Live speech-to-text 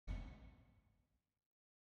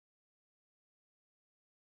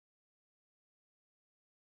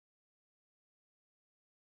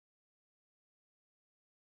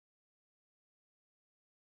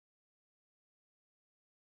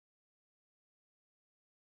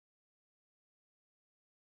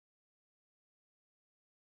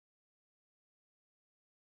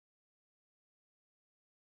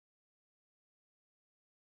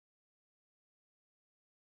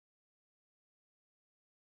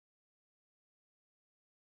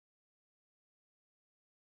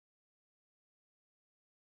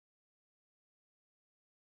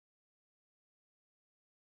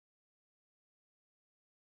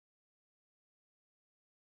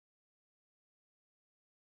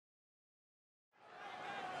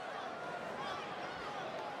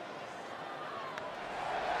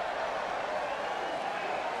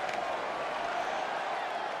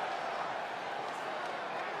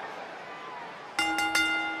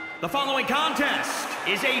The following contest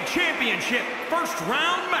is a championship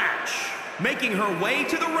first-round match. Making her way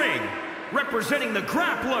to the ring, representing the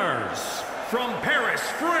grapplers from Paris,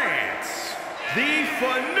 France, the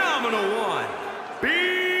phenomenal one,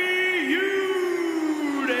 Beautiful.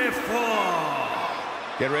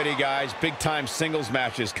 Get ready, guys. Big-time singles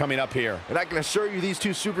matches coming up here. And I can assure you these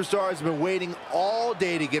two superstars have been waiting all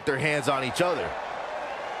day to get their hands on each other.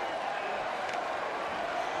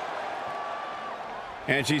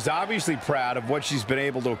 And she's obviously proud of what she's been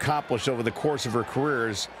able to accomplish over the course of her career,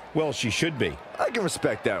 as well she should be. I can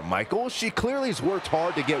respect that, Michael. She clearly has worked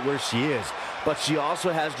hard to get where she is, but she also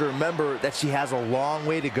has to remember that she has a long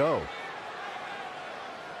way to go.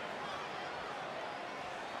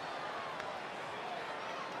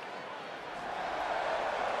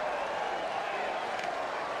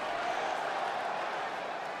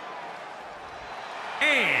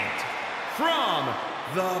 And from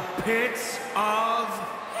the pits of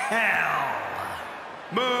hell,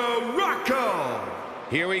 Morocco.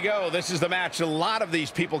 Here we go. This is the match a lot of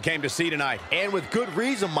these people came to see tonight. And with good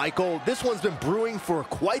reason, Michael. This one's been brewing for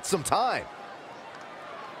quite some time.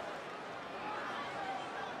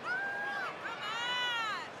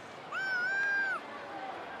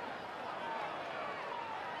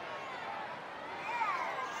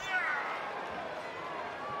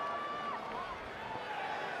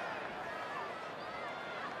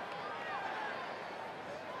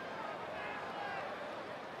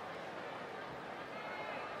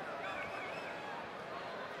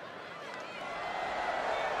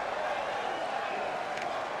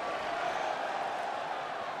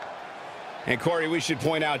 And Corey, we should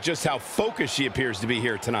point out just how focused she appears to be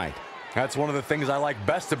here tonight. That's one of the things I like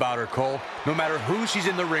best about her, Cole. No matter who she's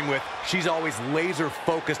in the ring with, she's always laser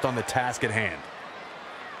focused on the task at hand.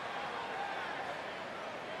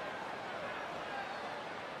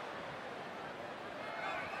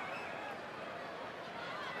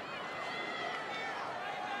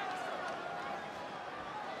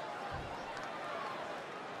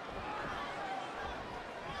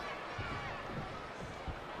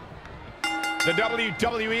 The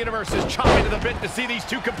WWE Universe is chomping to the bit to see these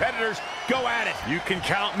two competitors go at it. You can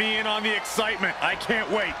count me in on the excitement. I can't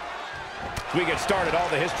wait. As we get started, all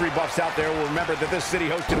the history buffs out there will remember that this city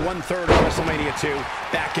hosted 1/3 of WrestleMania 2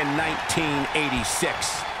 back in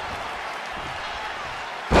 1986.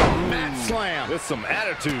 Mat slam. With some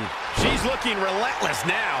attitude. She's looking relentless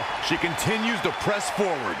now. She continues to press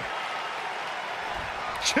forward.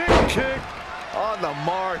 Kick, kick. On the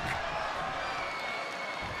mark.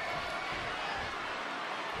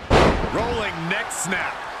 Rolling neck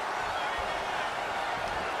snap.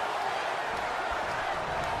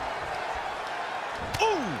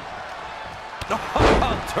 Ooh!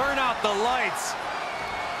 Turn out the lights.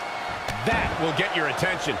 That will get your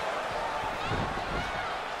attention.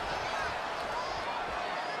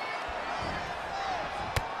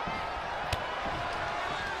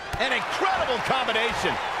 An incredible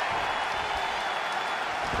combination.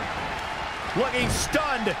 Looking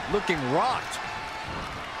stunned. Looking rocked.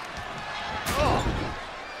 Oh.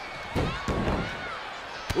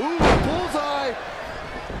 Ooh, bullseye.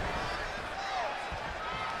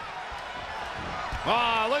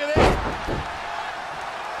 Ah, look at this.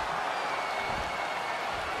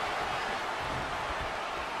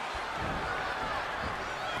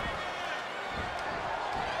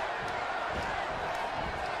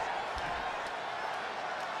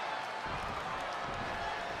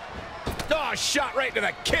 Oh, shot right to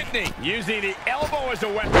the kidney. Using the elbow as a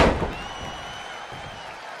weapon.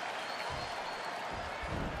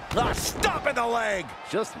 Ah, stop in the leg.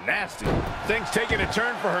 Just nasty. Things taking a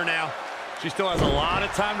turn for her now. She still has a lot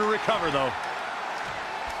of time to recover, though.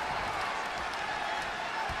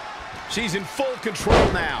 She's in full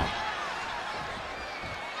control now.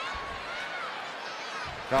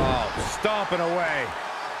 Oh, stomping away.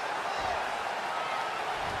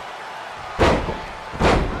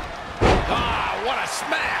 Ah, what a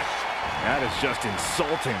smash. That is just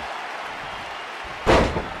insulting.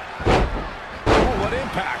 Oh, what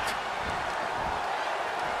impact.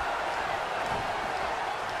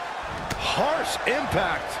 Harsh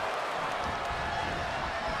impact.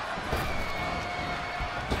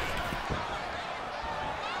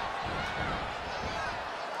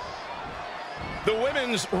 The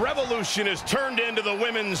women's revolution has turned into the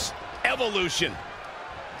women's evolution.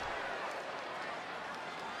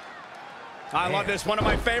 I love this, one of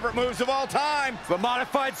my favorite moves of all time. The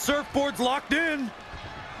modified surfboard's locked in.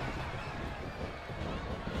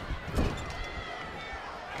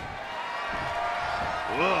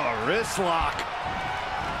 Ugh, wrist lock.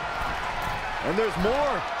 And there's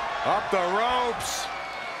more. Up the ropes.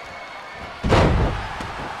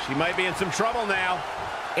 She might be in some trouble now.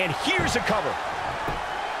 And here's a cover.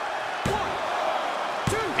 1,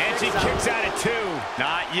 2. And she kicks out at 2.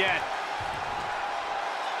 Not yet.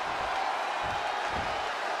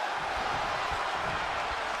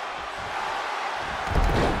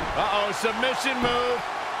 Uh-oh, submission move.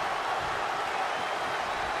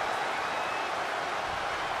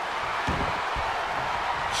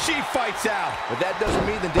 She fights out. But that doesn't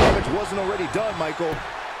mean the damage wasn't already done, Michael.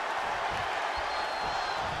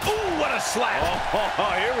 Ooh, what a slap.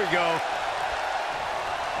 Oh, here we go.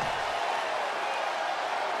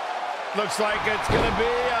 Looks like it's going to be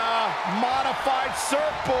a modified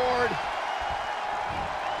surfboard.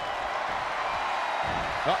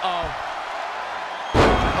 Uh-oh.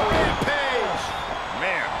 A rampage.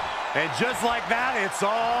 Man. And just like that, it's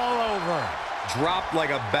all over. Dropped like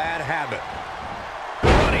a bad habit.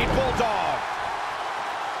 Running bulldog.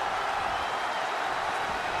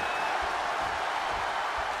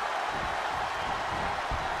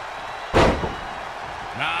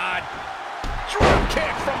 Not. Drop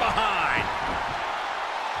kick from behind.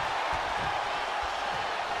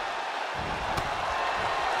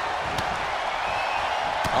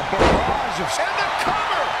 A barrage of... And the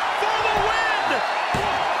cover for the win.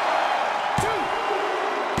 1, 2,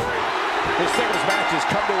 3. This singles match has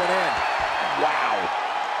come to an end. Wow.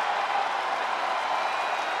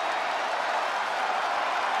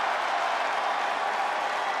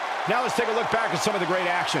 Now let's take a look back at some of the great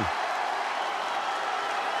action.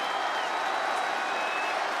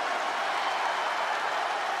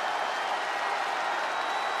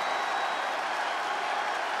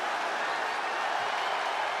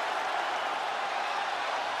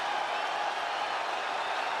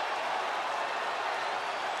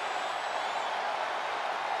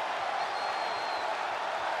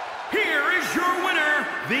 Here is your winner,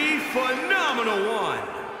 the phenomenal one,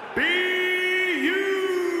 Beautiful.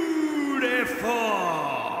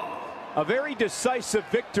 A very decisive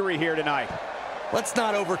victory here tonight. Let's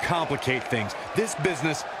not overcomplicate things. This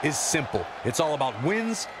business is simple. It's all about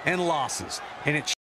wins and losses, and it